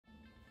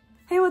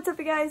Hey, what's up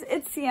you guys?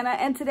 It's Sienna,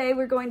 and today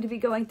we're going to be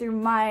going through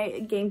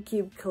my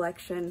GameCube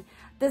collection.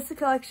 This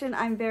collection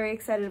I'm very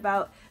excited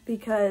about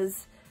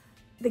because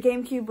the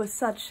GameCube was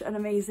such an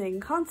amazing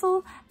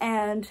console,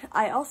 and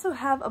I also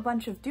have a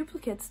bunch of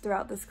duplicates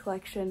throughout this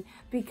collection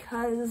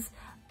because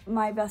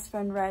my best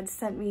friend Red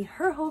sent me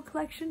her whole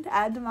collection to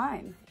add to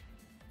mine.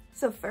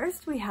 So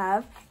first we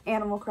have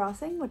Animal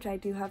Crossing, which I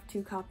do have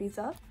 2 copies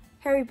of,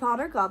 Harry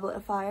Potter Goblet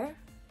of Fire,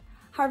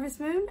 Harvest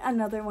Moon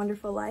Another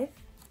Wonderful Life,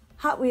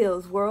 Hot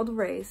Wheels World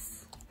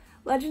Race,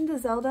 Legend of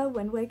Zelda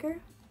Wind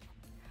Waker,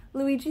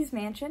 Luigi's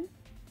Mansion,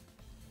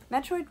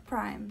 Metroid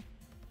Prime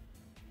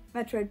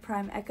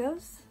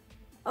Echoes,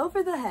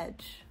 Over the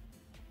Hedge,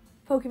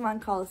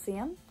 Pokemon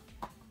Coliseum,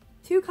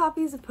 2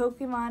 copies of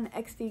Pokemon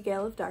XD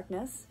Gale of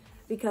Darkness,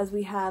 because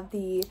we have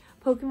the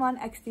Pokemon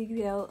XD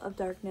Gale of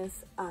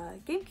Darkness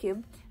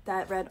GameCube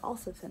that Red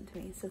also sent to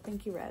me, so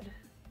thank you, Red.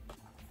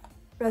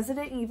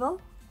 Resident Evil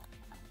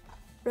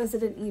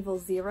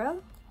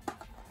 0,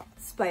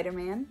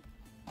 Spider-Man,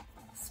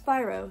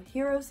 Spyro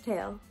Hero's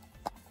Tale,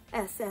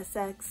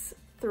 SSX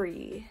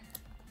 3,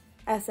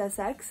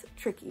 SSX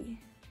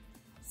Tricky,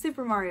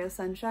 Super Mario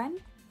Sunshine,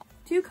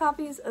 2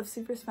 copies of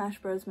Super Smash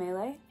Bros.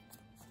 Melee,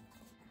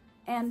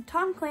 and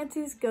Tom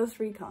Clancy's Ghost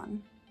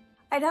Recon.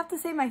 I'd have to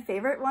say my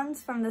favorite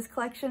ones from this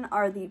collection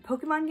are the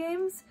Pokemon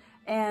games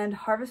and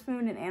Harvest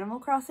Moon and Animal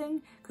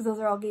Crossing, because those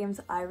are all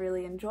games I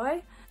really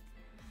enjoy.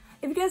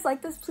 If you guys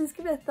like this, please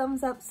give it a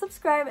thumbs up,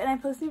 subscribe, and I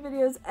post new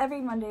videos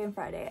every Monday and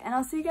Friday, and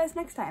I'll see you guys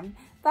next time.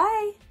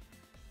 Bye!